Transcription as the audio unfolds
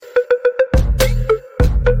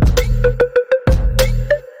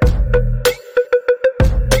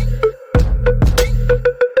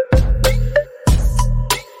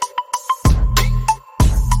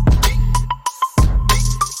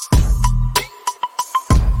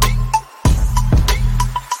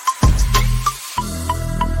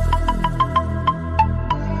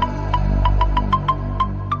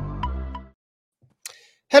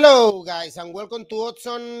Hello guys and welcome to Odds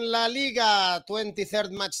on La Liga, 23rd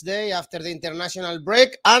match day after the international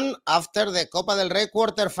break and after the Copa del Rey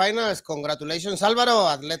quarterfinals. Congratulations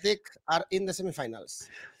Álvaro, Athletic are in the semifinals.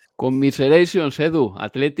 Commiserations, Edu,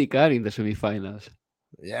 Athletic are in the semifinals.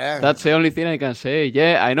 Yeah. That's the only thing I can say.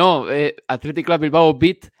 Yeah, I know. Athletic Club Bilbao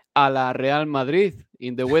beat a la Real Madrid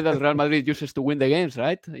in the way that Real Madrid uses to win the games,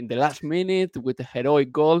 right? In the last minute with a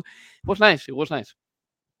heroic goal. It was nice.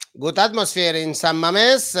 Good atmosphere in San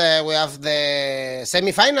Mamés. We have the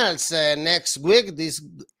semifinals next week. This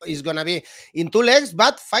is going to be in 2 legs,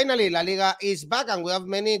 but finally La Liga is back and we have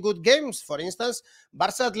many good games. For instance,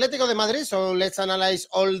 Barça Atlético de Madrid. So let's analyze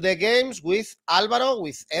all the games with Álvaro,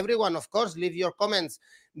 with everyone, of course. Leave your comments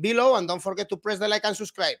below and don't forget to press the like and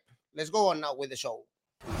subscribe. Let's go on now with the show.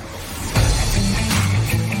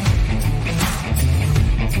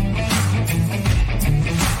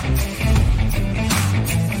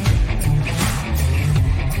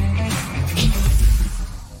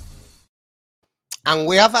 And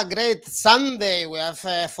we have a great Sunday. We have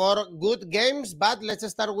 4 good games, but let's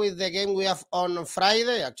start with the game we have on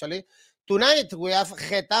Friday, actually. Tonight, we have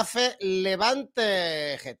Getafe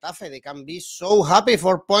Levante. Getafe, they can be so happy,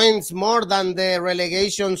 4 points more than the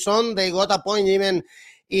relegation zone. They got a point even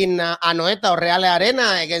in Anoeta or Real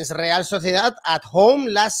Arena against Real Sociedad at home.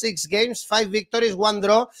 Last 6 games, 5 victories, 1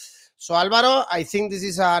 draw. So, Álvaro, I think this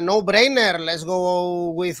is a no-brainer. Let's go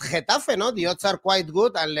with Getafe, no? The odds are quite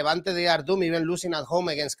good, and Levante, they are doomed, even losing at home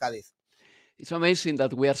against Cádiz. It's amazing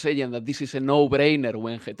that we are saying that this is a no-brainer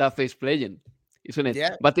when Getafe is playing, isn't it?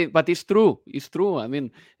 Yeah. But it's true. It's true. I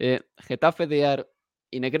mean, Getafe, they are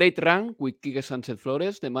in a great run with Quique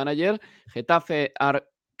Sánchez-Flores, the manager. Getafe are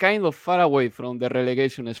kind of far away from the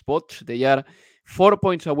relegation spots. They are 4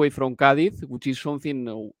 points away from Cádiz, which is something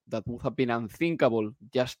that would have been unthinkable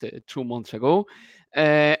just 2 months ago.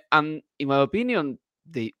 And in my opinion,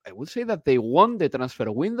 I would say that they won the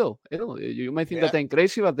transfer window. You might think that I'm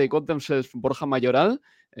crazy, but they got themselves Borja Mayoral,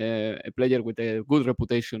 a player with a good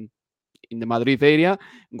reputation in the Madrid area,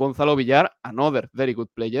 Gonzalo Villar, another very good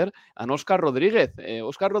player, and Óscar Rodríguez.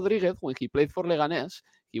 Óscar Rodríguez, when he played for Leganés,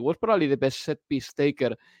 he was probably the best set-piece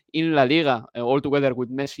taker in La Liga, all together with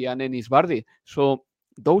Messi and Enis Bardi. So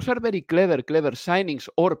those are very clever signings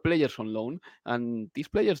or players on loan, and these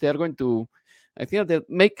players, they are going to, I think, that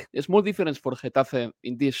make a small difference for Getafe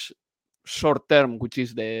in this short term, which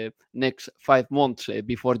is the next 5 months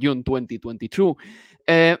before June 2022.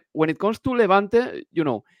 When it comes to Levante,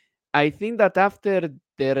 I think that after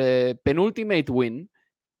their penultimate win,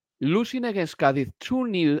 losing against Cádiz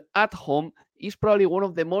 2-0 at home is probably one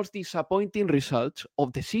of the most disappointing results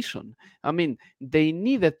of the season. I mean, they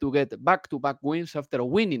needed to get back-to-back wins after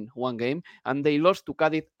winning 1 game, and they lost to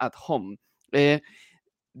Cádiz at home.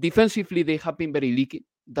 Defensively, they have been very leaky.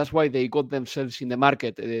 That's why they got themselves in the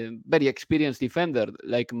market a very experienced defender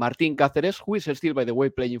like Martín Cáceres, who is still, by the way,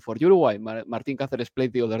 playing for Uruguay. Martín Cáceres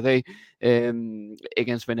played the other day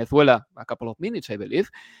against Venezuela a couple of minutes, I believe.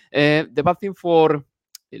 The bad thing for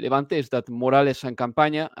Levante is that Morales and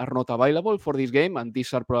Campaña are not available for this game, and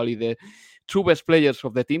these are probably the 2 best players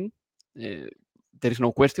of the team. There is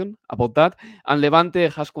no question about that. And Levante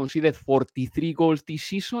has conceded 43 goals this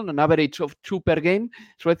season, an average of 2 per game.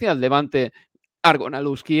 So I think that Levante are going to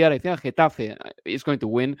lose here. I think Getafe is going to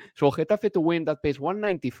win. So Getafe to win, that pays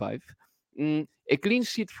 195. A clean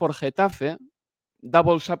sheet for Getafe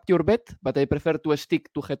doubles up your bet, but I prefer to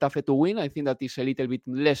stick to Getafe to win. I think that is a little bit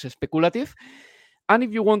less speculative. And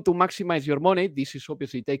if you want to maximize your money, this is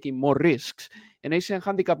obviously taking more risks. An Asian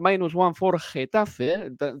handicap -1 for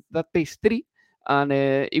Getafe, that pays 3. And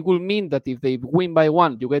it will mean that if they win by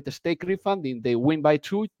 1, you get a stake refund. If they win by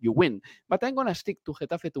 2, you win. But I'm going to stick to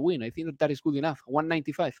Getafe to win. I think that is good enough.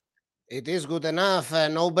 195. It is good enough.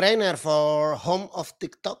 No-brainer for home of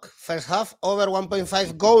TikTok. First half, over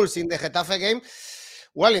 1.5 goals in the Getafe game.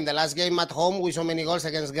 Well, in the last game at home with so many goals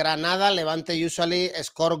against Granada, Levante usually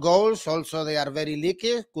score goals. Also, they are very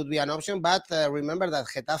leaky. Could be an option. But remember that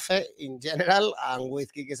Getafe, in general, and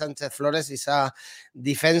with Quique Sánchez-Flores, is a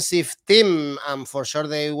defensive team. And for sure,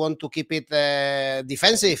 they want to keep it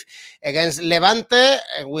defensive. Against Levante,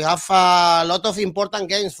 we have a lot of important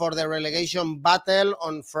games for the relegation battle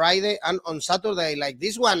on Friday and on Saturday, like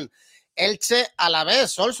this one. Elche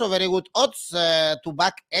Alavés, also very good odds to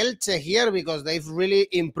back Elche here because they've really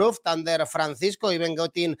improved under Francisco, even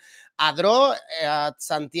getting a draw at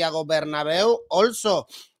Santiago Bernabéu. Also,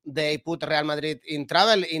 they put Real Madrid in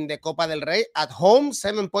trouble in the Copa del Rey at home,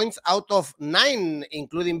 7 points out of 9,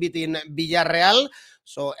 including beating Villarreal.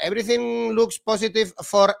 So everything looks positive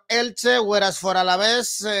for Elche, whereas for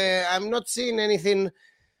Alavés, I'm not seeing anything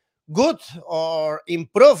good or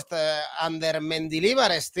improved under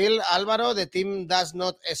Mendilibar. Still, Álvaro, the team does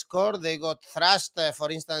not score. They got thrashed,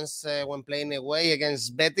 for instance, when playing away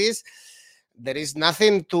against Betis. There is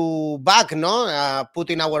nothing to back, no?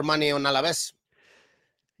 Putting our money on Alaves.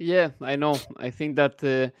 Yeah, I know. I think that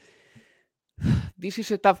this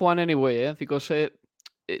is a tough one anyway, because,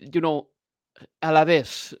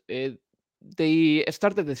 Alaves, they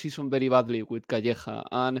started the season very badly with Calleja,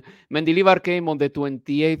 and Mendilibar came on the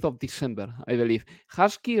 28th of December, I believe.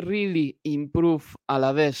 Has he really improved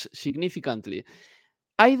Alaves significantly?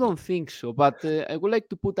 I don't think so, but I would like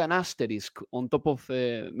to put an asterisk on top of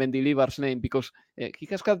Mendilibar's name, because he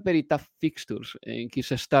has had very tough fixtures in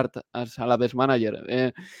his start as Alaves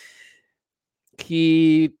manager.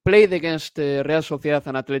 He played against Real Sociedad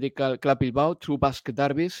and Athletic Club Bilbao, two basket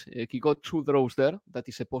derbies. He got 2 draws there. That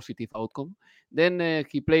is a positive outcome. Then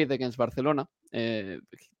he played against Barcelona.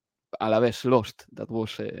 Alaves lost. That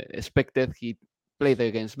was expected. He played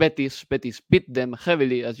against Betis. Betis beat them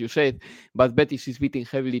heavily, as you said, but Betis is beating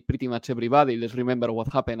heavily pretty much everybody. Let's remember what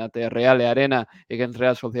happened at the Real Arena against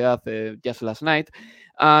Real Sociedad just last night.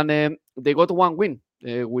 And they got 1 win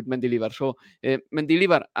with Mendilibar. So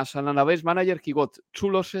Mendilibar, as an Alaves manager, he got 2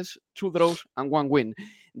 losses, 2 draws, and 1 win.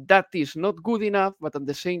 That is not good enough, but at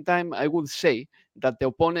the same time, I would say that the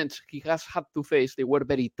opponents he has had to face, they were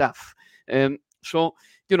very tough. So,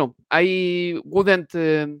 I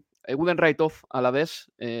wouldn't write off Alaves,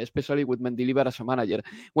 especially with Mendilibar as a manager.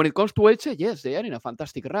 When it comes to Elche, yes, they are in a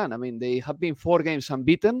fantastic run. I mean, they have been 4 games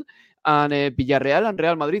unbeaten, and Villarreal and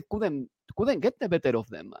Real Madrid couldn't get the better of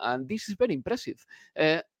them, and this is very impressive.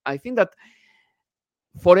 I think that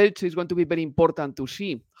for Elche it's going to be very important to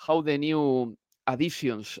see how the new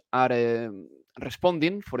additions are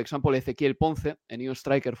responding. For example, Ezequiel Ponce, a new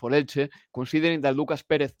striker for Elche, considering that Lucas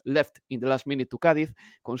Perez left in the last minute to Cádiz,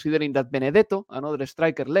 considering that Benedetto, another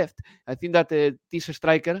striker, left. I think that this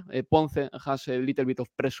striker, Ponce, has a little bit of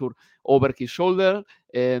pressure over his shoulder.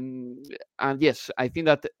 And yes, I think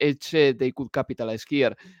that Elche, they could capitalize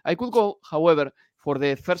here. I could go, however, for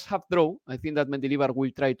the first half draw. I think that Mendilibar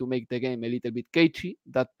will try to make the game a little bit cagey.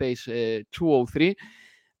 That pays 203.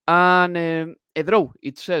 And a draw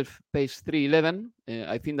itself pays 311.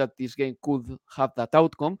 I think that this game could have that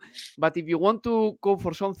outcome. But if you want to go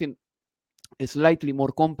for something slightly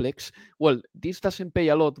more complex, well, this doesn't pay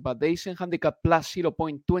a lot, but the Asian handicap plus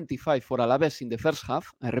 0.25 for Alaves in the first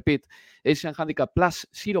half, I repeat, Asian handicap plus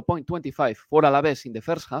 0.25 for Alaves in the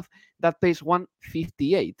first half, that pays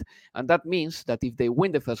 158. And that means that if they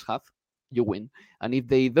win the first half, you win. And if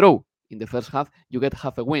they draw in the first half, you get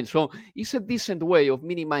half a win. So it's a decent way of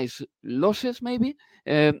minimize losses, maybe.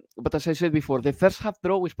 But as I said before, the first half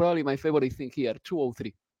draw is probably my favorite thing here,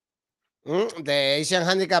 203. The Asian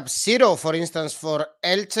handicap 0, for instance, for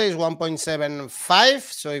Elche is 1.75.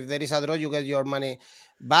 So if there is a draw, you get your money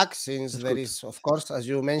back, since That's there good. is, of course, as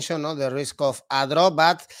you mentioned, the risk of a draw.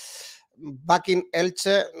 But back in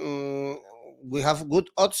Elche, we have good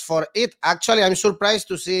odds for it. Actually, I'm surprised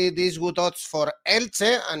to see these good odds for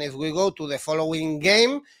Elche. And if we go to the following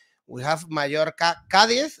game, we have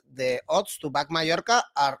Mallorca-Cádiz. The odds to back Mallorca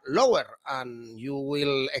are lower. And you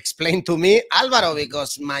will explain to me, Álvaro,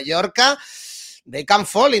 because Mallorca, they can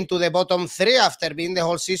fall into the bottom 3 after being the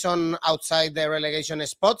whole season outside the relegation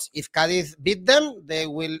spots. If Cádiz beat them, they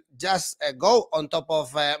will just go on top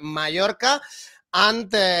of Mallorca.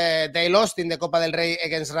 And they lost in the Copa del Rey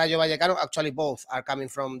against Rayo Vallecano. Actually, both are coming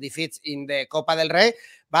from defeats in the Copa del Rey.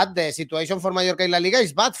 But the situation for Mallorca in La Liga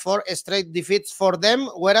is bad, for straight defeats for them.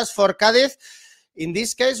 Whereas for Cádiz, in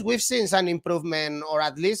this case, we've seen some improvement, or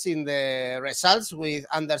at least in the results. With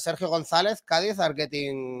under Sergio González, Cádiz are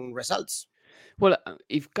getting results. Well,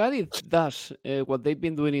 if Cádiz does what they've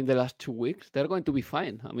been doing in the last 2 weeks, they're going to be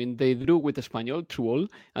fine. I mean, they drew with Espanyol 2-2,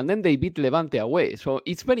 and then they beat Levante away. So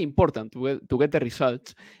it's very important to get the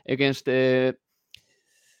results against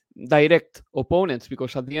direct opponents,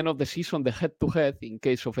 because at the end of the season, the head-to-head, in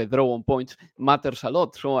case of a draw on points, matters a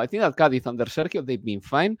lot. So I think that Cádiz under Sergio, they've been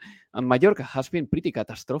fine, and Mallorca has been pretty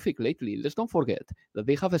catastrophic lately. Let's don't forget that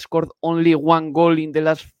they have scored only 1 goal in the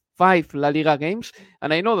last 5 La Liga games,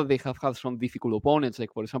 and I know that they have had some difficult opponents,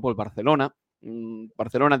 like, for example, Barcelona.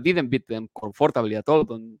 Barcelona didn't beat them comfortably at all,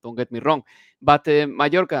 don't get me wrong. But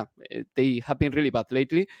Mallorca, they have been really bad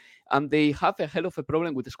lately, and they have a hell of a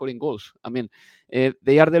problem with scoring goals. I mean,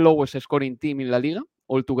 they are the lowest scoring team in La Liga,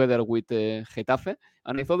 all together with Getafe,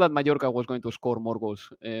 and I thought that Mallorca was going to score more goals.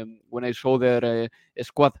 When I saw their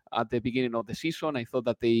squad at the beginning of the season, I thought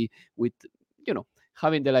that they, with,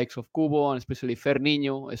 having the likes of Kubo and especially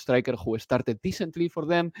Ferniño, a striker who started decently for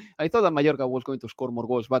them, I thought that Mallorca was going to score more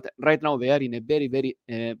goals. But right now they are in a very, very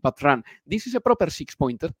bad run. This is a proper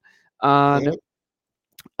 6-pointer.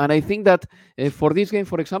 And I think that for this game,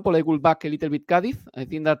 for example, I will back a little bit Cadiz. I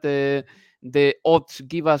think that the odds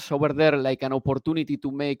give us over there like an opportunity to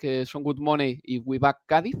make some good money if we back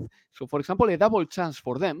Cadiz. So, for example, a double chance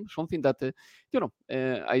for them, something that,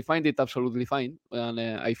 I find it absolutely fine. And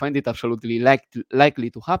I find it absolutely likely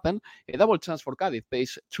to happen. A double chance for Cadiz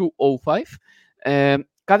pays 205.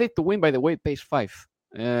 Cadiz to win, by the way, pays 5.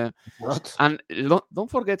 And don't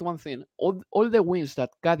forget one thing. All the wins that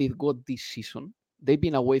Cadiz got this season, they've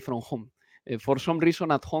been away from home. For some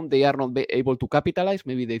reason at home, they are not able to capitalize.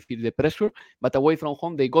 Maybe they feel the pressure, but away from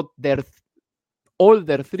home, they got all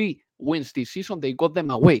their 3 wins this season. They got them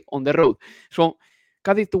away on the road. So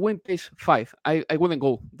Cadiz to win pays 5. I wouldn't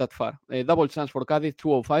go that far. A double chance for Cadiz,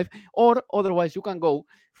 205. Or otherwise, you can go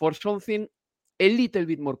for something a little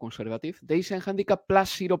bit more conservative. The Asian handicap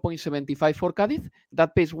plus 0.75 for Cadiz.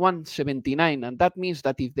 That pays 179, and that means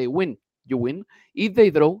that if they win, you win. If they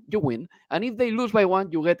draw, you win. And if they lose by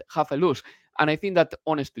 1, you get half a lose. And I think that,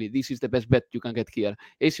 honestly, this is the best bet you can get here.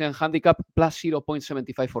 Asian handicap plus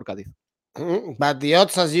 0.75 for Cadiz. But the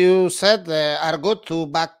odds, as you said, are good to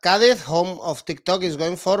back Cadiz. Home of TikTok is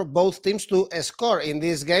going for both teams to score in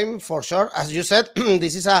this game, for sure. As you said,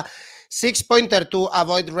 this is a 6-pointer to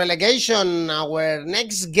avoid relegation. Our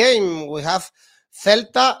next game, we have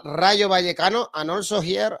Celta, Rayo Vallecano, and also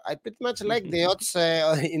here, I pretty much like the odds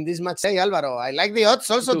in this match. Hey, Álvaro, I like the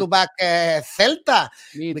odds also to back Celta.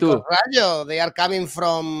 Me because too. Rayo, they are coming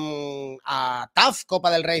from a tough Copa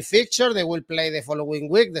del Rey fixture. They will play the following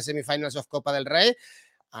week, the semifinals of Copa del Rey.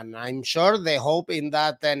 And I'm sure the hope in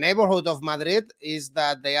that neighborhood of Madrid is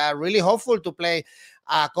that they are really hopeful to play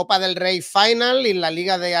a Copa del Rey final. In La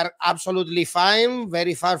Liga, they are absolutely fine,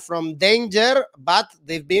 very far from danger, but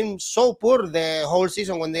they've been so poor the whole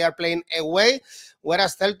season when they are playing away,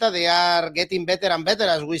 whereas Celta, they are getting better and better,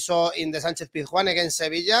 as we saw in the Sánchez-Pizjuán against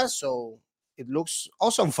Sevilla, so it looks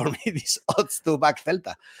awesome for me, these odds to back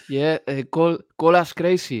Celta. Yeah, call us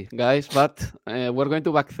crazy, guys, but we're going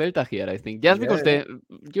to back Celta here, I think. Just because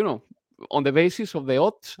on the basis of the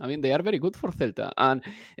odds, I mean, they are very good for Celta. And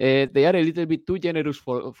they are a little bit too generous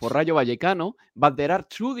for Rayo Vallecano, but there are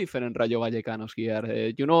 2 different Rayo Vallecanos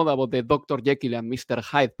here. You know about the Dr. Jekyll and Mr.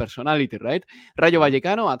 Hyde personality, right? Rayo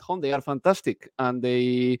Vallecano at home, they are fantastic. And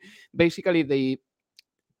they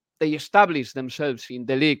establish themselves in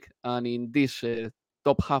the league and in this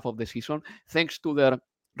top half of the season thanks to their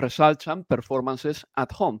results and performances at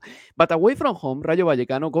home. But away from home, Rayo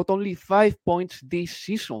Vallecano got only 5 points this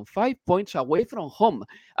season. 5 points away from home.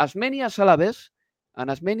 As many as Alaves and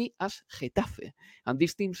as many as Getafe. And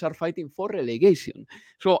these teams are fighting for relegation.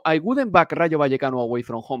 So I wouldn't back Rayo Vallecano away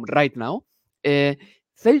from home right now.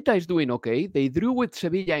 Celta is doing okay. They drew with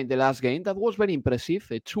Sevilla in the last game. That was very impressive.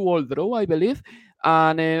 A 2-2 draw, I believe.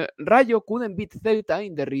 And Rayo couldn't beat Celta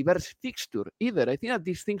in the reverse fixture either. I think that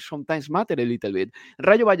these things sometimes matter a little bit.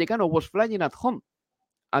 Rayo Vallecano was flying at home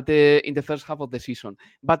in the first half of the season,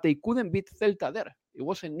 but they couldn't beat Celta there. It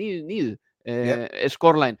was a 0-0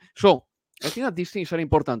 scoreline. So I think that these things are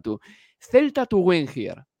important too. Celta to win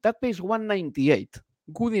here. That pays 198.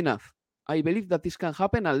 Good enough. I believe that this can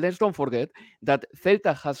happen, and let's don't forget that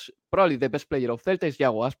Celta has probably the best player of Celta is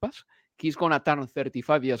Iago Aspas. He's going to turn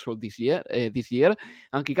 35 years old this year,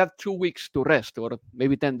 and he got 2 weeks to rest, or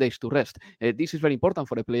maybe 10 days to rest. This is very important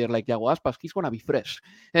for a player like Iago Aspas. He's going to be fresh.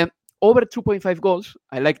 Over 2.5 goals,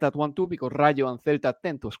 I like that one too, because Rayo and Celta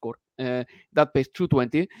tend to score. That pays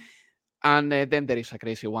 220. And then there is a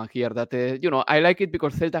crazy one here that, I like it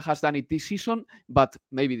because Celta has done it this season, but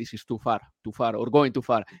maybe this is too far, or going too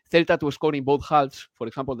far. Celta to score in both halves, for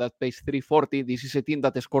example, that pays 340. This is a team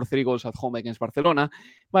that scored 3 goals at home against Barcelona.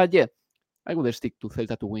 But yeah, I would stick to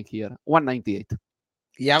Celta to win here, 198.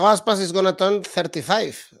 Iago Aspas is going to turn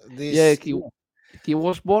 35. He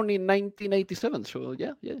was born in 1987, so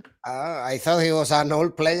yeah. I thought he was an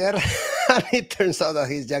old player, and it turns out that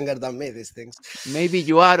he's younger than me, these things. Maybe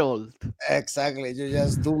you are old. Exactly, you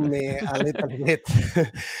just do me a little bit.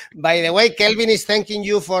 By the way, Kelvin is thanking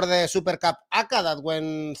you for the Super Cup ACA that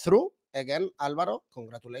went through. Again, Álvaro,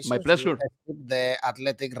 congratulations. My pleasure. The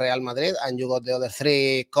Athletic Real Madrid, and you got the other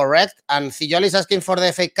 3 correct. And Fillol is asking for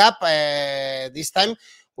the FA Cup. This time,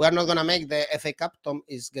 we are not going to make the FA Cup. Tom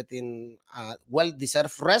is getting a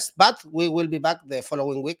well-deserved rest, but we will be back the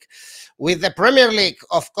following week with the Premier League,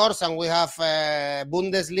 of course, and we have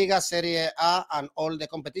Bundesliga, Serie A, and all the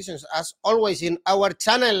competitions, as always, in our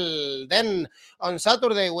channel. Then on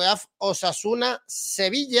Saturday, we have Osasuna,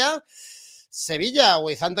 Sevilla. Sevilla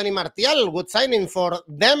with Anthony Martial, good signing for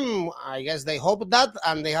them. I guess they hope that,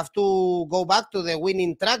 and they have to go back to the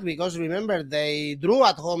winning track because remember, they drew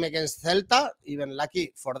at home against Celta, even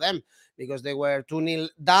lucky for them because they were 2-0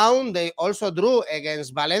 down. They also drew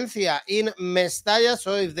against Valencia in Mestalla,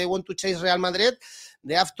 so if they want to chase Real Madrid,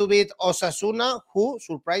 they have to beat Osasuna, who,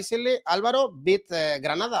 surprisingly, Álvaro, beat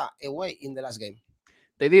Granada away in the last game.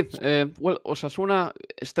 They did. Well, Osasuna,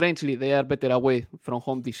 strangely, they are better away from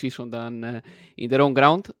home this season than in their own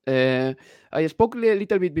ground. I spoke a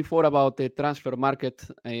little bit before about the transfer market.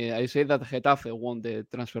 I said that Getafe won the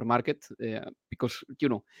transfer market because,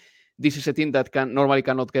 this is a team that normally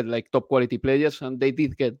cannot get like top quality players, and they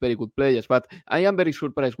did get very good players. But I am very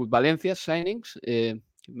surprised with Valencia's signings.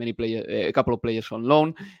 Many players, a couple of players on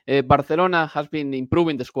loan. Barcelona has been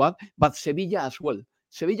improving the squad, but Sevilla as well.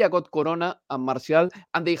 Sevilla got Corona and Martial,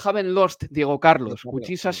 and they haven't lost Diego Carlos, which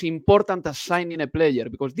is as important as signing a player,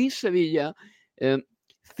 because this Sevilla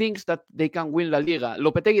thinks that they can win La Liga.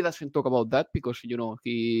 Lopetegui doesn't talk about that because,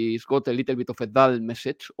 he's got a little bit of a dull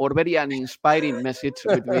message or very uninspiring message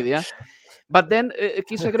with media. But then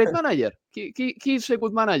he's a great manager. He's a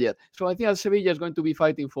good manager. So I think that Sevilla is going to be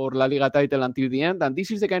fighting for La Liga title until the end, and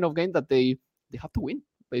this is the kind of game that they have to win,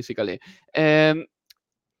 basically.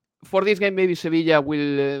 For this game, maybe Sevilla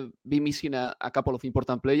will be missing a couple of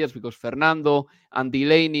important players because Fernando and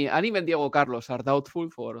Delaney and even Diego Carlos are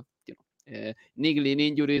doubtful for niggling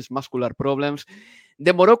injuries, muscular problems.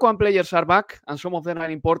 The Moroccan players are back, and some of them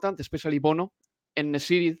are important, especially Bono. And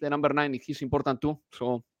Nesiri, the number 9, he's important too.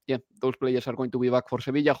 So, yeah, those players are going to be back for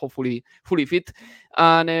Sevilla, hopefully fully fit.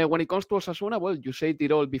 And when it comes to Osasuna, well, you said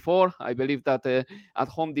it all before. I believe that at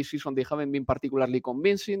home this season they haven't been particularly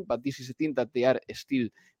convincing, but this is a team that they are still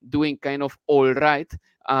doing kind of all right.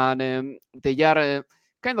 And they are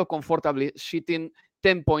kind of comfortably sitting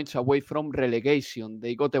 10 points away from relegation.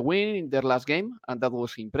 They got a win in their last game, and that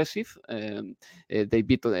was impressive. They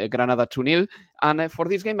beat Granada 2-0. And for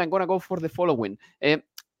this game, I'm going to go for the following.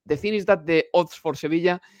 The thing is that the odds for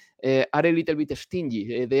Sevilla are a little bit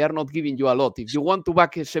stingy. They are not giving you a lot. If you want to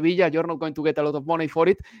back Sevilla, you're not going to get a lot of money for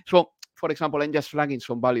it. So, for example, I'm just flagging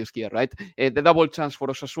some values here, right? The double chance for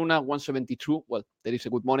Osasuna, 172. Well, there is a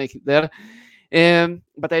good money there.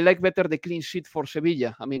 But I like better the clean sheet for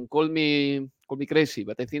Sevilla. I mean, call me crazy,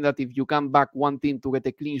 but I think that if you can back one team to get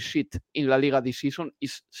a clean sheet in La Liga this season,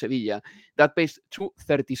 is Sevilla. That pays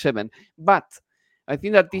 237. But I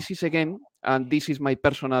think that this is a game, and this is my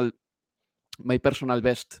personal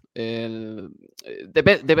best, the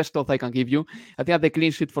best odds I can give you. I think that the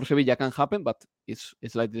clean sheet for Sevilla can happen, but it's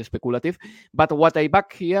slightly speculative. But what I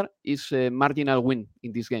back here is a marginal win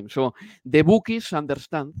in this game. So the bookies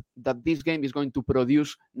understand that this game is going to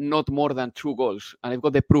produce not more than 2 goals. And I've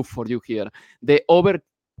got the proof for you here. The over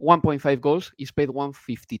 1.5 goals is paid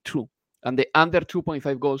 152. And the under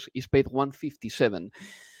 2.5 goals is paid 157.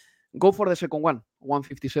 Go for the second one.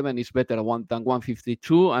 157 is better than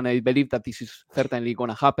 152, and I believe that this is certainly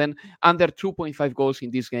going to happen. Under 2.5 goals in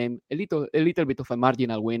this game, a little bit of a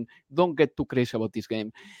marginal win. Don't get too crazy about this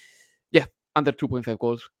game. Yeah, under 2.5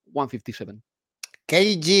 goals, 157.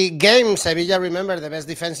 KG game, Sevilla, remember, the best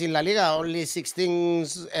defense in La Liga, only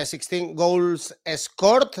 16 goals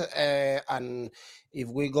scored, and if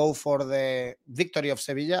we go for the victory of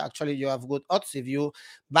Sevilla, actually you have good odds. If you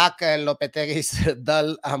back Lopetegui's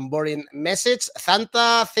dull and boring message,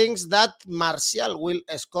 Santa thinks that Martial will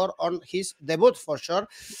score on his debut for sure.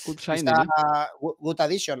 Good signing, good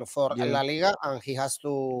addition for La Liga, and he has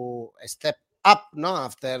to step up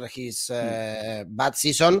after his bad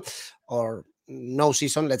season, or no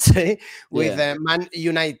season, let's say, with Man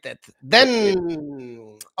United.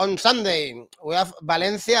 Then on Sunday, we have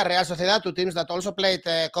Valencia, Real Sociedad, two teams that also played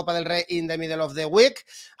Copa del Rey in the middle of the week.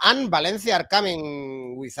 And Valencia are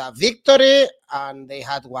coming with a victory, and they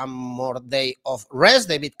had one more day of rest.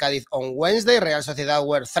 They beat Cádiz on Wednesday. Real Sociedad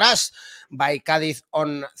were thrashed by Cádiz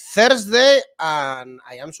on Thursday. And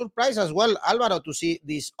I am surprised as well, Álvaro, to see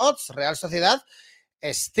these odds. Real Sociedad,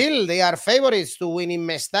 still, they are favorites to win in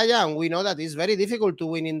Mestalla, and we know that it's very difficult to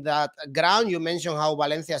win in that ground. You mentioned how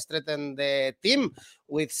Valencia strengthened the team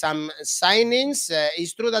with some signings.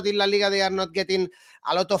 It's true that in La Liga they are not getting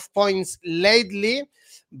a lot of points lately,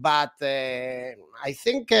 but I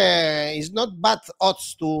think it's not bad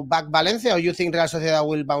odds to back Valencia, or you think Real Sociedad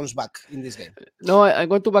will bounce back in this game? No, I'm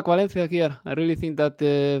going to back Valencia here. I really think that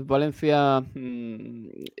Valencia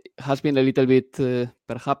has been a little bit,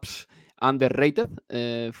 perhaps, underrated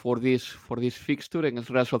for this fixture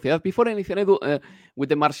against Real Sociedad. Before anything I do with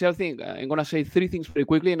the Martial thing, I'm going to say 3 things very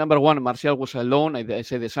quickly. Number 1, Martial was alone. I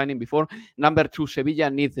said the signing before. Number 2,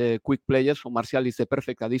 Sevilla needs quick players, so Martial is the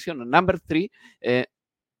perfect addition. And number 3,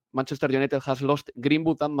 Manchester United has lost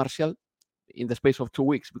Greenwood and Martial in the space of 2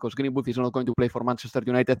 weeks because Greenwood is not going to play for Manchester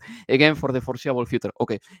United again for the foreseeable future.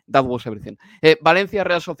 Okay, that was everything. Valencia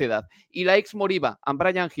Real Sociedad. Ilaix Moriba and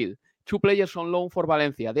Brian Hill, 2 players on loan for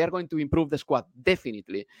Valencia. They are going to improve the squad,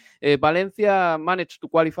 definitely. Valencia managed to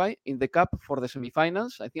qualify in the Cup for the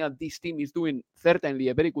semi-finals. I think that this team is doing certainly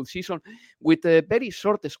a very good season with a very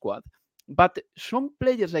short squad. But some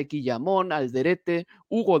players like Guillamón, Alderete,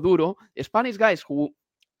 Hugo Duro, Spanish guys who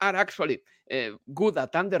are actually good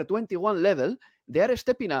at under 21 level, they are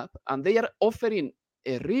stepping up and they are offering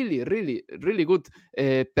a really, really, really good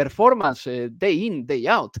performance day in, day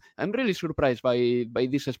out. I'm really surprised by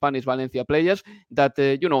these Spanish Valencia players that,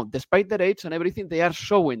 despite their age and everything, they are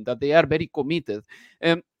showing that they are very committed.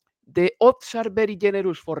 The odds are very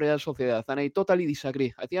generous for Real Sociedad, and I totally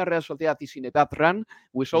disagree. I think Real Sociedad is in a bad run.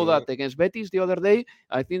 We saw that against Betis the other day.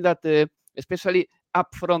 I think that especially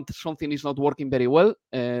up front, something is not working very well.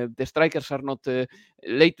 The strikers are not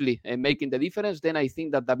lately making the difference. Then I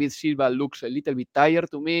think that David Silva looks a little bit tired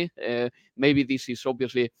to me. Maybe this is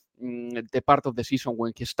obviously the part of the season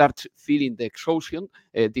when he starts feeling the exhaustion.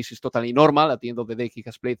 This is totally normal. At the end of the day, he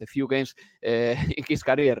has played a few games in his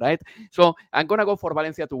career, right? So I'm going to go for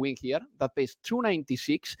Valencia to win here. That pays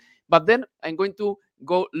 296. But then I'm going to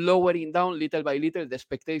go lowering down little by little the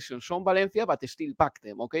expectations on Valencia, but still back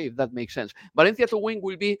them, okay, if that makes sense. Valencia to win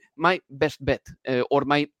will be my best bet, or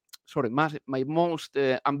my most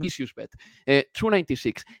ambitious bet.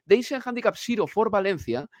 296. The Asian Handicap 0 for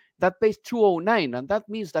Valencia, that pays 209, and that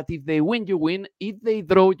means that if they win, you win. If they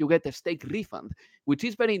draw, you get a stake refund, which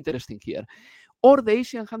is very interesting here. Or the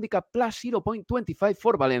Asian Handicap plus 0.25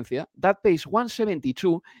 for Valencia, that pays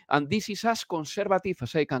 172, and this is as conservative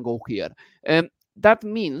as I can go here. That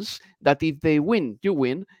means that if they win, you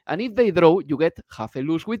win, and if they draw, you get half a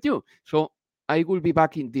lose with you. So I will be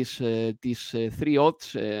back in these 3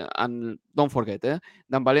 odds, and don't forget that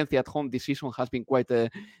Valencia at home this season has been quite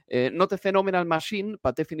not a phenomenal machine,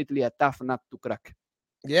 but definitely a tough nut to crack.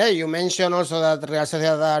 Yeah, you mentioned also that Real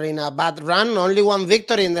Sociedad are in a bad run. Only 1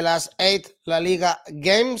 victory in the last 8 La Liga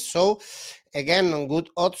games. So, again, good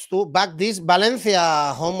odds to back this.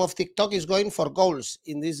 Valencia, home of TikTok, is going for goals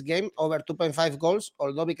in this game, over 2.5 goals.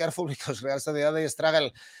 Although be careful because Real Sociedad, they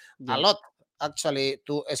struggle a lot, actually,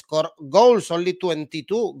 to score goals. Only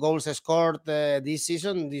 22 goals scored this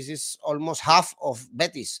season. This is almost half of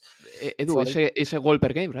Betis. Edu, it's a goal per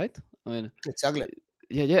game, right? I mean, exactly.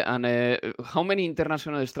 Yeah. And how many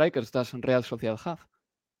international strikers does Real Sociedad have?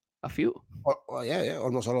 A few. Yeah,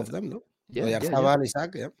 almost all of them, no? Yeah.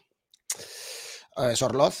 Isaac, yeah.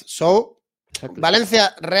 Sorloz. So, Exactly.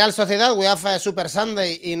 Valencia, Real Sociedad, we have a Super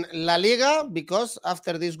Sunday in La Liga because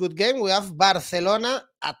after this good game, we have Barcelona,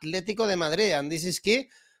 Atlético de Madrid, and this is key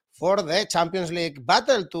for the Champions League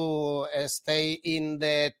battle to stay in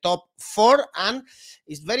the top 4. And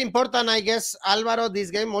it's very important, I guess, Álvaro,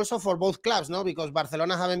 this game also for both clubs, no? Because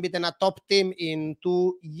Barcelona haven't beaten a top team in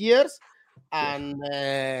 2 years. And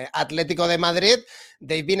Atlético de Madrid,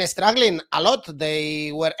 they've been struggling a lot.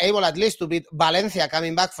 They were able at least to beat Valencia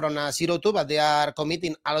coming back from a 0-2, but they are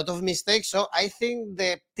committing a lot of mistakes. So I think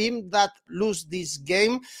the team that lose this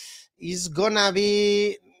game is gonna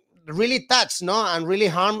be really touched, no, and really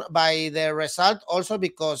harmed by the result. Also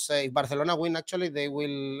because if Barcelona win, actually they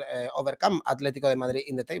will overcome Atlético de Madrid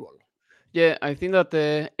in the table. Yeah, I think that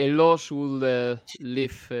a loss will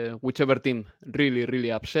leave whichever team really, really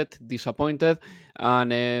upset, disappointed,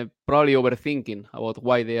 and probably overthinking about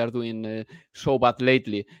why they are doing so bad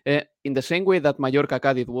lately. In the same way that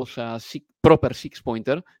Mallorca-Cádiz was a proper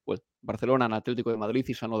 6-pointer, well, Barcelona and Atlético de Madrid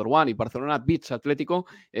is another one. If Barcelona beats Atlético,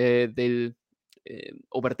 they'll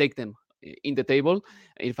overtake them in the table.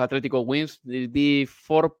 If Atletico wins, they'll be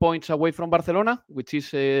 4 points away from Barcelona, which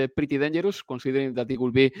is pretty dangerous considering that it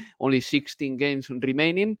will be only 16 games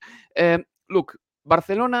remaining. Look,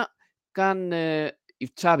 Barcelona can,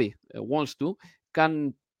 if Xavi wants to,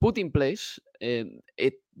 can put in place a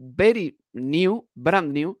very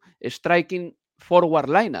brand new striking forward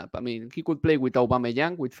lineup. I mean, he could play with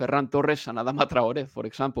Aubameyang, with Ferran Torres, and Adama Traore, for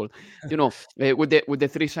example. With the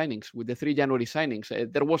 3 signings, with the 3 January signings.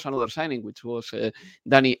 There was another signing, which was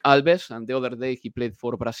Dani Alves, and the other day he played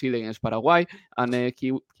for Brazil against Paraguay, and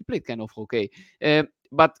he played kind of okay.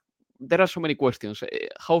 But there are so many questions.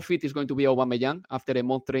 How fit is going to be Aubameyang after a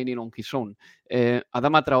month training on his own?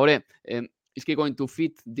 Adama Traore, is he going to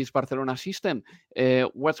fit this Barcelona system?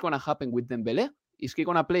 What's going to happen with Dembélé? Is he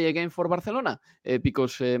going to play again for Barcelona?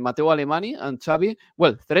 Because Mateo Alemany and Xavi,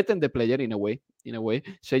 well, threatened the player in a way. in a way,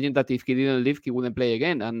 saying that if he didn't leave, he wouldn't play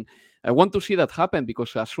again. And I want to see that happen,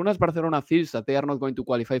 because as soon as Barcelona feels that they are not going to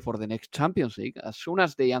qualify for the next Champions League, as soon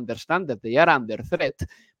as they understand that they are under threat,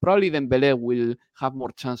 probably Dembélé will have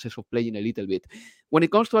more chances of playing a little bit. When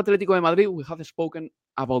it comes to Atletico de Madrid, we have spoken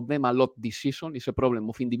about them a lot this season. It's a problem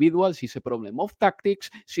of individuals, it's a problem of tactics.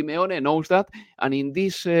 Simeone knows that, and in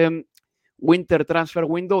this winter transfer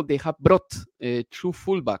window, they have brought two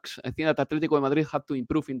fullbacks. I think that Atletico de Madrid had to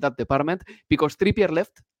improve in that department, because Trippier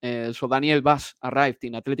left, so Daniel Vaz arrived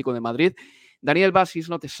in Atletico de Madrid. Daniel Vaz is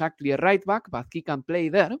not exactly a right back, but he can play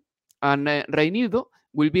there. And Reinildo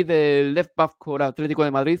will be the left back for Atletico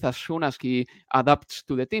de Madrid as soon as he adapts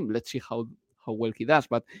to the team. Let's see how well he does.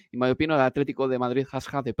 But in my opinion, Atletico de Madrid has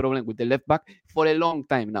had a problem with the left back for a long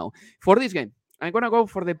time now. For this game, I'm going to go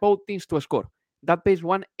for the both teams to score. That pays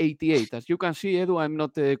 188. As you can see, Edu, I'm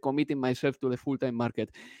not committing myself to the full-time market.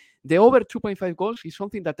 The over 2.5 goals is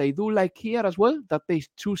something that I do like here as well. That pays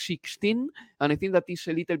 216, and I think that is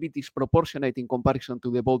a little bit disproportionate in comparison to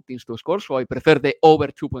the both teams to score, so I prefer the over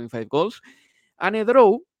 2.5 goals. And a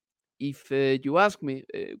draw, if you ask me,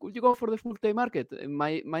 would you go for the full-time market?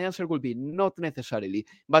 My answer will be not necessarily.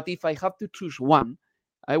 But if I have to choose one,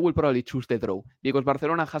 I will probably choose the draw, because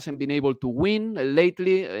Barcelona hasn't been able to win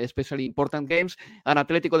lately, especially important games, and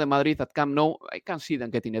Atletico de Madrid at Camp Nou, I can see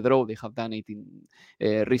them getting a draw. They have done it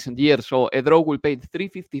in recent years, so a draw will pay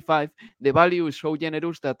 355. The value is so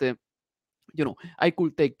generous that I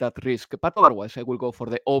could take that risk, but otherwise I will go for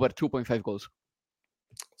the over 2.5 goals.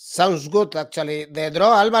 Sounds good, actually. The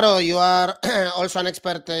draw, Alvaro, you are also an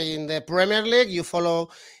expert in the Premier League. You follow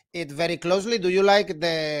it very closely. Do you like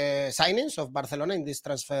the signings of Barcelona in this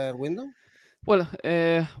transfer window? Well,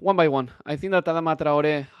 one by one. I think that Adama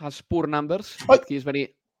Traoré has poor numbers, but he's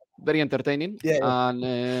very, very entertaining.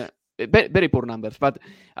 And very poor numbers. But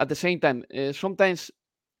at the same time, sometimes,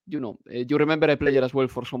 you remember a player as well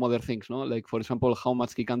for some other things, no? Like, for example, how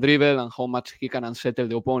much he can dribble and how much he can unsettle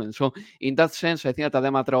the opponent. So in that sense, I think that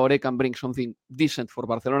Adama Traoré can bring something decent for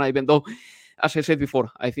Barcelona, even though, as I said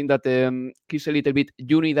before, I think that he's a little bit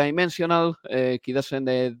unidimensional. He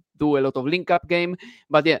doesn't do a lot of link-up game.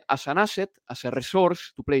 But yeah, as an asset, as a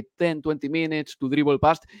resource to play 10, 20 minutes, to dribble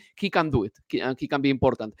past, he can do it, and he can be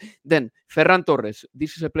important. Then, Ferran Torres.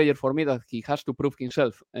 This is a player for me that he has to prove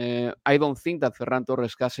himself. I don't think that Ferran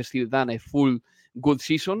Torres has still done a full good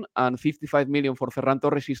season, and 55 million for Ferran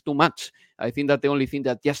Torres is too much. I think that the only thing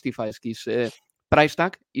that justifies his price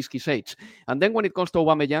tag is his age. And then when it comes to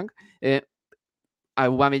Aubameyang,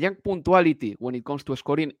 Aubameyang punctuality when it comes to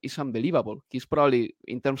scoring is unbelievable. He's probably,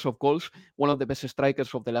 in terms of goals, one of the best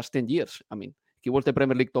strikers of the last 10 years. I mean, he was the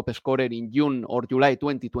Premier League top scorer in June or July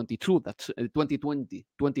 2022. That's 2020.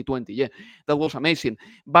 Yeah, that was amazing.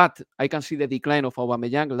 But I can see the decline of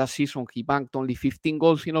Aubameyang. Last season, he banked only 15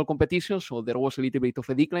 goals in all competitions, so there was a little bit of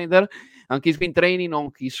a decline there. And he's been training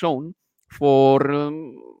on his own for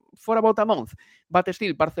about a month. But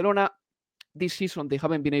still, Barcelona, this season, they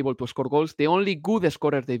haven't been able to score goals. The only good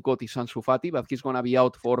scorer they've got is Ansu Fati, but he's going to be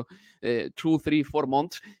out for 2, 3, 4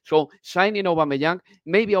 months. So signing Aubameyang,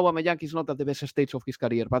 maybe Aubameyang is not at the best stage of his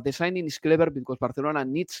career, but the signing is clever because Barcelona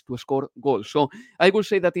needs to score goals. So I would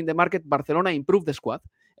say that in the market, Barcelona improved the squad.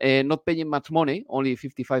 Not paying much money, only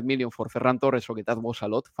 55 million for Ferran Torres, okay, that was a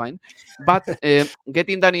lot, fine. But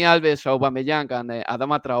getting Dani Alves, Aubameyang, and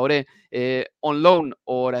Adama Traoré on loan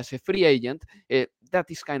or as a free agent, that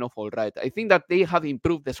is kind of all right. I think that they have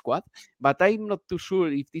improved the squad, but I'm not too sure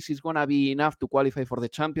if this is going to be enough to qualify for the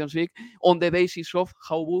Champions League on the basis of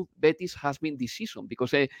how good Betis has been this season,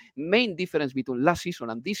 because the main difference between last season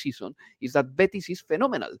and this season is that Betis is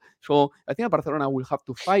phenomenal. So I think Barcelona will have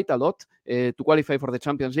to fight a lot to qualify for the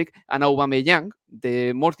Champions League, and Aubameyang,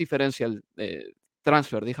 the most differential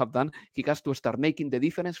transfer they have done, he has to start making the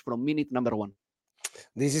difference from minute number 1.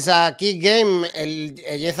 This is a key game.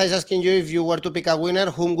 Yeza is asking you, if you were to pick a winner,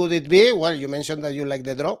 whom would it be? Well, you mentioned that you like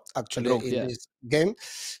the draw, actually, in this game.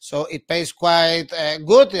 So it pays quite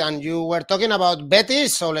good. And you were talking about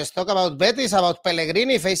Betis. So let's talk about Betis, about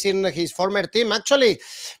Pellegrini facing his former team. Actually,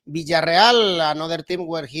 Villarreal, another team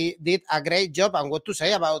where he did a great job. And what to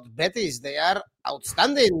say about Betis? They are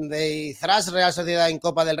outstanding. They thrashed Real Sociedad in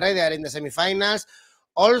Copa del Rey. They are in the semifinals.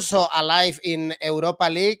 Also alive in Europa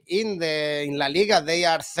League, in La Liga, they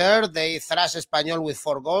are third. They thrash Espanyol with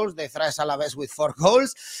 4 goals. They thrash Alaves with 4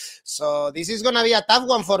 goals. So this is going to be a tough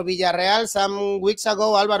one for Villarreal. Some weeks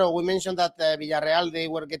ago, Alvaro, we mentioned that Villarreal, they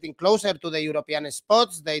were getting closer to the European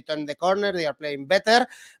spots. They turned the corner. They are playing better.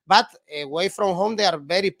 But away from home, they are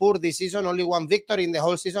very poor this season. Only 1 victory in the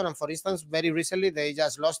whole season. And for instance, very recently, they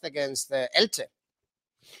just lost against Elche.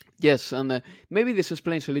 Yes, and maybe this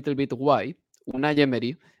explains a little bit why. Unai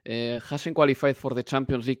Emery hasn't qualified for the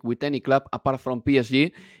Champions League with any club apart from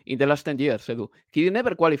PSG in the last 10 years, Edu. He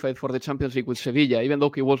never qualified for the Champions League with Sevilla, even though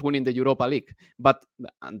he was winning the Europa League.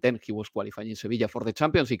 And then he was qualifying in Sevilla for the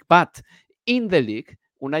Champions League. But in the league,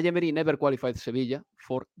 Unai Emery never qualified Sevilla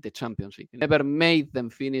for the Champions League. He never made them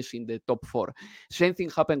finish in the top 4. Same thing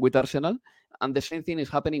happened with Arsenal, and the same thing is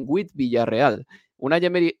happening with Villarreal. Unai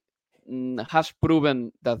Emery has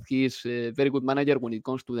proven that he is a very good manager when it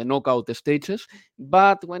comes to the knockout stages,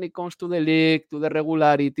 but when it comes to the league, to the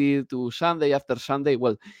regularity, to Sunday after Sunday,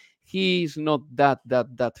 well, he is not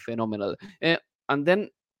that phenomenal. And then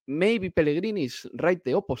maybe Pellegrini is right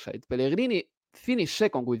the opposite. Pellegrini finished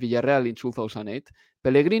second with Villarreal in 2008.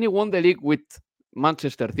 Pellegrini won the league with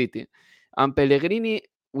Manchester City, and Pellegrini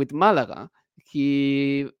with Malaga,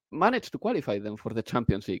 he managed to qualify them for the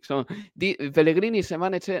Champions League. So Pellegrini is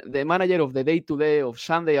the manager of the day-to-day, of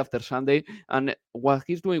Sunday after Sunday, and what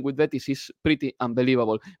he's doing with Betis is pretty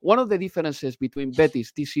unbelievable. One of the differences between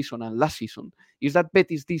Betis this season and last season is that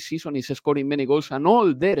Betis this season is scoring many goals, and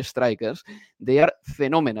all their strikers, they are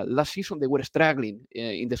phenomenal. Last season they were struggling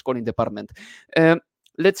in the scoring department.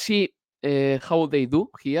 Let's see how they do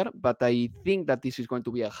here, but I think that this is going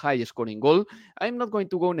to be a high scoring goal. I'm not going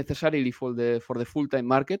to go necessarily for the full-time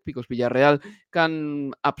market because Villarreal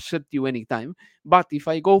can upset you anytime. But if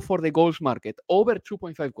I go for the goals market, over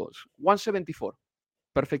 2.5 goals, 174,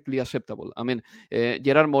 perfectly acceptable. I mean,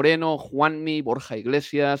 Gerard Moreno, Juanmi, Borja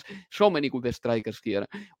Iglesias, so many good strikers here.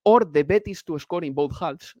 Or the bet is to score in both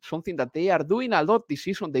halves, something that they are doing a lot this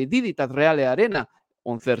season. They did it at Real Arena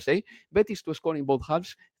on Thursday. Bet is to score in both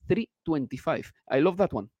halves, 3.25. I love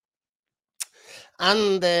that one.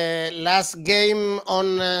 And the last game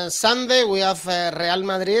on Sunday, we have Real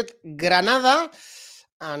Madrid, Granada.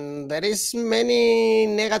 And there is many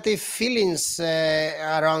negative feelings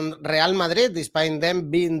around Real Madrid, despite them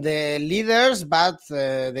being the leaders, but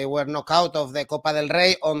they were knocked out of the Copa del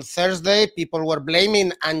Rey on Thursday. People were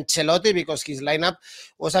blaming Ancelotti because his lineup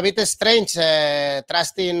was a bit strange,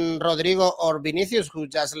 trusting Rodrigo or Vinicius, who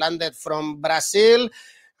just landed from Brazil.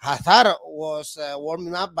 Hazard was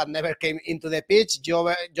warming up but never came into the pitch.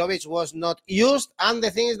 Jovic was not used. And the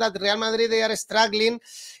thing is that Real Madrid, they are struggling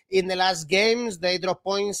in the last games. They dropped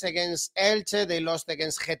points against Elche. They lost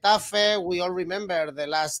against Getafe. We all remember the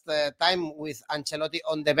last time with Ancelotti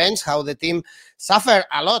on the bench, how the team suffered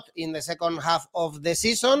a lot in the second half of the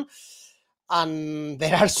season. And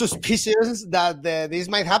there are suspicions that this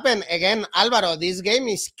might happen. Again, Álvaro, this game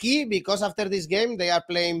is key because after this game, they are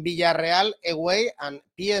playing Villarreal away and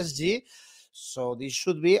PSG. So this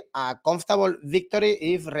should be a comfortable victory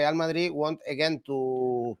if Real Madrid want again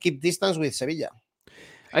to keep distance with Sevilla.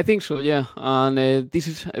 I think so, yeah. And this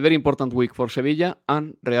is a very important week for Sevilla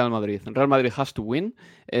and Real Madrid. Real Madrid has to win.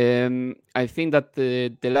 I think that the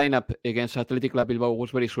lineup against Athletic Club Bilbao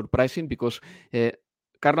was very surprising because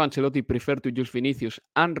Carlo Ancelotti preferred to use Vinicius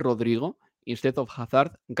and Rodrigo instead of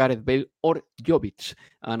Hazard, Gareth Bale, or Jovic.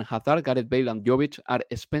 And Hazard, Gareth Bale, and Jovic are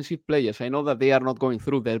expensive players. I know that they are not going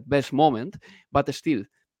through their best moment, but still,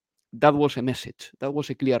 that was a message. That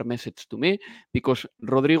was a clear message to me because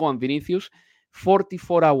Rodrigo and Vinicius,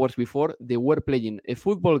 44 hours before, they were playing a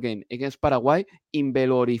football game against Paraguay in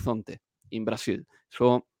Belo Horizonte, in Brazil.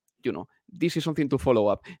 So, this is something to follow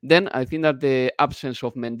up. Then I think that the absence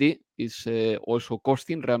of Mendy is also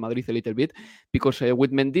costing Real Madrid a little bit because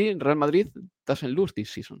with Mendy, Real Madrid doesn't lose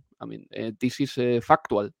this season. I mean, this is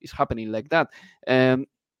factual. It's happening like that. And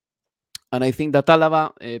I think that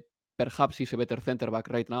Alaba perhaps is a better centre back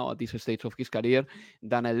right now at this stage of his career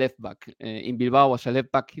than a left back. In Bilbao, as a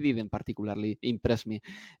left back, he didn't particularly impress me.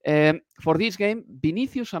 For this game,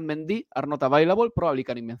 Vinicius and Mendy are not available, probably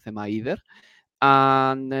Karim Benzema either.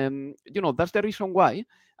 And, that's the reason why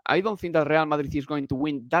I don't think that Real Madrid is going to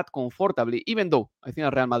win that comfortably, even though I think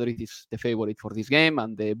that Real Madrid is the favorite for this game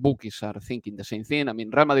and the bookies are thinking the same thing. I mean,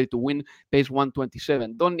 Real Madrid to win pays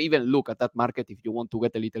 127. Don't even look at that market if you want to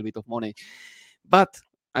get a little bit of money. But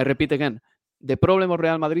I repeat again, the problem of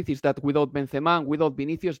Real Madrid is that without Benzema and without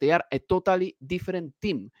Vinicius, they are a totally different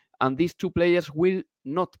team. And these two players will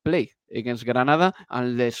not play against Granada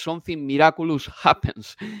unless something miraculous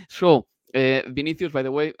happens. So, Vinicius, by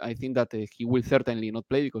the way, I think that he will certainly not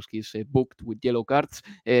play because he's booked with yellow cards,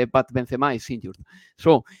 but Benzema is injured.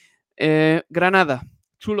 So, Granada,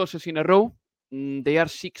 2 losses in a row. They are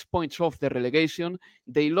 6 points off the relegation.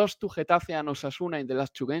 They lost to Getafe and Osasuna in the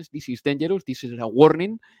last 2 games. This is dangerous. This is a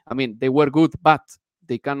warning. I mean, they were good, but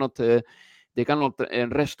they cannot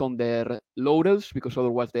rest on their laurels because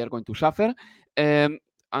otherwise they are going to suffer.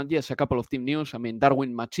 And yes, a couple of team news. I mean,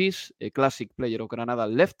 Darwin Machís, a classic player of Granada,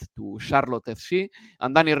 left to Charlotte FC.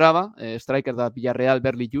 And Dani Raba, a striker that Villarreal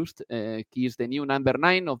barely used, he is the new number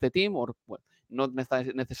 9 of the team, or well, not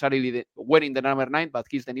necessarily wearing the number 9, but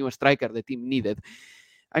he's the new striker the team needed.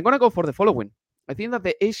 I'm going to go for the following. I think that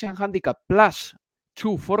the Asian handicap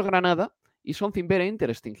 +2 for Granada is something very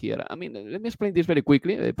interesting here. I mean, let me explain this very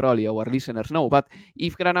quickly. Probably our listeners know, but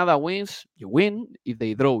if Granada wins, you win. If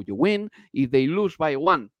they draw, you win. If they lose by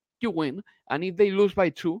 1, you win. And if they lose by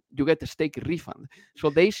 2, you get a stake refund. So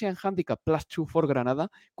the Asian handicap +2 for Granada,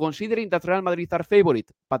 considering that Real Madrid are favorite,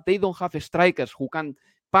 but they don't have strikers who can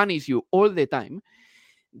punish you all the time,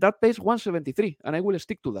 that pays 173, and I will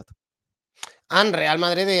stick to that. And Real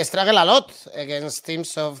Madrid, they struggle a lot against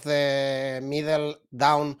teams of the middle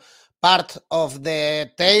down part of the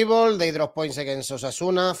table. They drop points against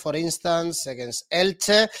Osasuna, for instance, against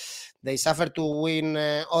Elche. They suffer to win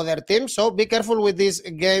other teams. So be careful with this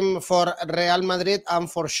game for Real Madrid, and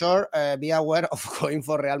for sure be aware of going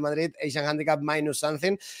for Real Madrid Asian handicap minus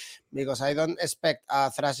something, because I don't expect a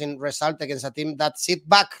thrashing result against a team that sit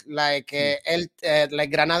back like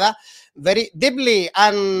Granada very deeply.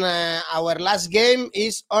 And our last game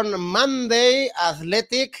is on Monday.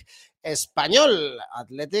 Athletic Espanyol.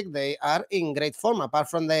 Athletic, they are in great form. Apart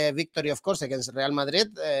from the victory, of course, against Real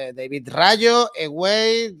Madrid, they beat Rayo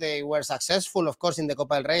away. They were successful, of course, in the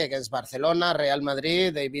Copa del Rey against Barcelona, Real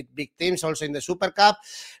Madrid. They beat big teams also in the Super Cup,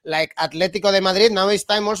 like Atlético de Madrid. Now it's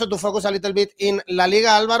time also to focus a little bit in La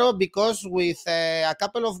Liga, Álvaro, because with a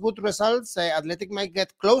couple of good results, Athletic might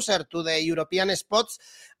get closer to the European spots.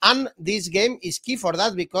 And this game is key for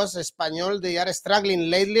that, because Espanyol, they are struggling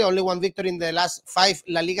lately. Only one victory in the last 5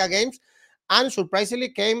 La Liga games, and surprisingly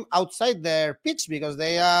came outside their pitch, because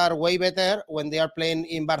they are way better when they are playing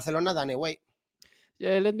in Barcelona than away.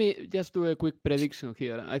 Yeah, let me just do a quick prediction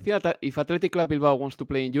here. I think that if Athletic Club Bilbao wants to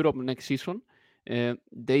play in Europe next season,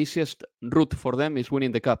 the easiest route for them is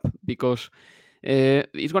winning the cup, because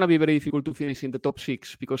it's going to be very difficult to finish in the top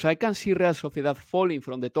 6, because I can see Real Sociedad falling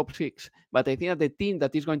from the top 6, but I think that the team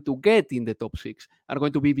that is going to get in the top 6 are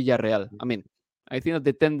going to be Villarreal. I mean, I think that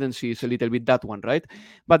the tendency is a little bit that one, right?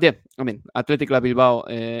 But yeah, I mean, Athletic Club Bilbao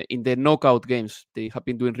in the knockout games, they have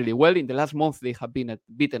been doing really well. In the last month, they have been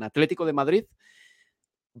beaten Atlético de Madrid,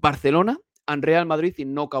 Barcelona, and Real Madrid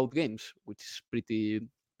in knockout games, which is pretty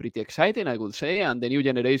exciting, I would say. And the new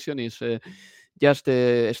generation is just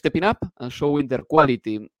stepping up and showing their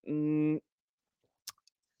quality.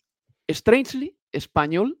 Strangely,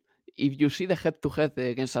 Espanyol, if you see the head-to-head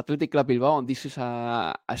against Athletic Club Bilbao, and this is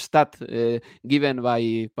a stat given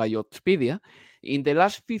by Oddspedia, in the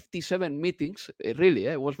last 57 meetings, really,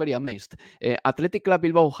 I was very amazed. Athletic Club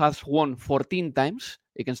Bilbao has won 14 times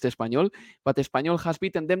against Espanyol, but Espanyol has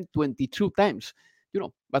beaten them 22 times. You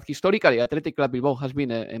know, but historically, Athletic Club Bilbao has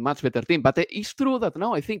been a much better team. But it's true that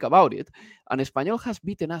now I think about it, and Espanyol has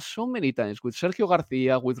beaten us so many times with Sergio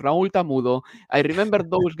Garcia, with Raúl Tamudo. I remember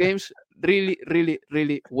those games really, really,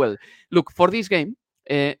 really well. Look, for this game,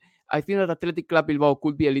 I think that Athletic Club Bilbao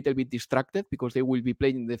could be a little bit distracted, because they will be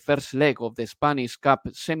playing the first leg of the Spanish Cup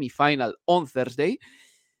semi-final on Thursday.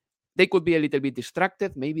 They could be a little bit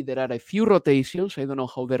distracted. Maybe there are a few rotations. I don't know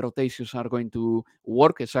how the rotations are going to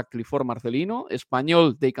work exactly for Marcelino.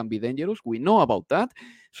 Espanyol, they can be dangerous. We know about that.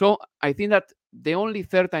 So I think that the only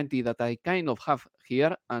certainty that I kind of have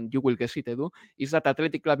here, and you will guess it, Edu, is that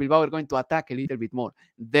Athletic Club Bilbao are going to attack a little bit more.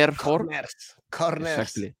 Therefore,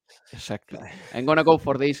 corners. Exactly. I'm going to go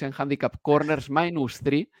for the Asian handicap corners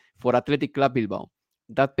 -3 for Athletic Club Bilbao.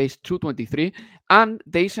 That pays 223. And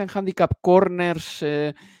the Asian handicap corners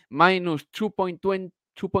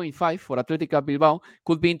 -2.5 for Athletic Club Bilbao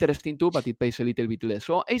could be interesting too, but it pays a little bit less.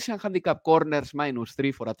 So Asian handicap corners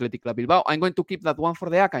 -3 for Athletic Club Bilbao. I'm going to keep that one for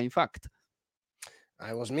the ACA, in fact.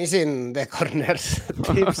 I was missing the corners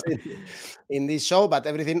tips in this show, but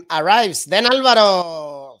everything arrives. Then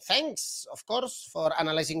Álvaro, thanks, of course, for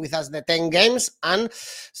analyzing with us the 10 games. And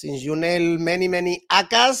since you nail many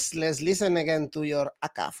ACAs, let's listen again to your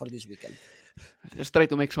ACA for this weekend. Let's try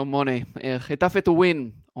to make some money. Getafe to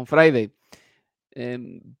win on Friday.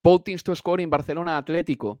 Both teams to score in Barcelona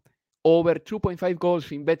Atlético. Over 2.5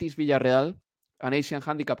 goals in Betis Villarreal. An Asian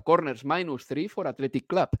handicap corners -3 for Athletic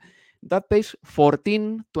Club. That pays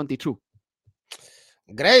 14.22.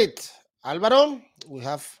 Great, Álvaro. We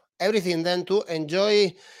have everything then to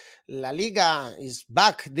enjoy. La Liga is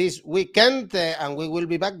back this weekend, and we will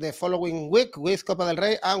be back the following week with Copa del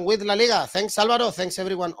Rey and with La Liga. Thanks, Álvaro. Thanks,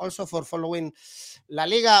 everyone, also for following La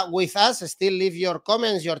Liga with us. Still leave your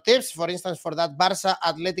comments, your tips, for instance, for that Barça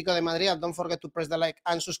Atlético de Madrid. And don't forget to press the like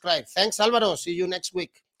and subscribe. Thanks, Álvaro. See you next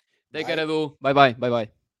week. Take care, Edu. Bye-bye.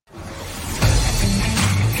 Bye-bye.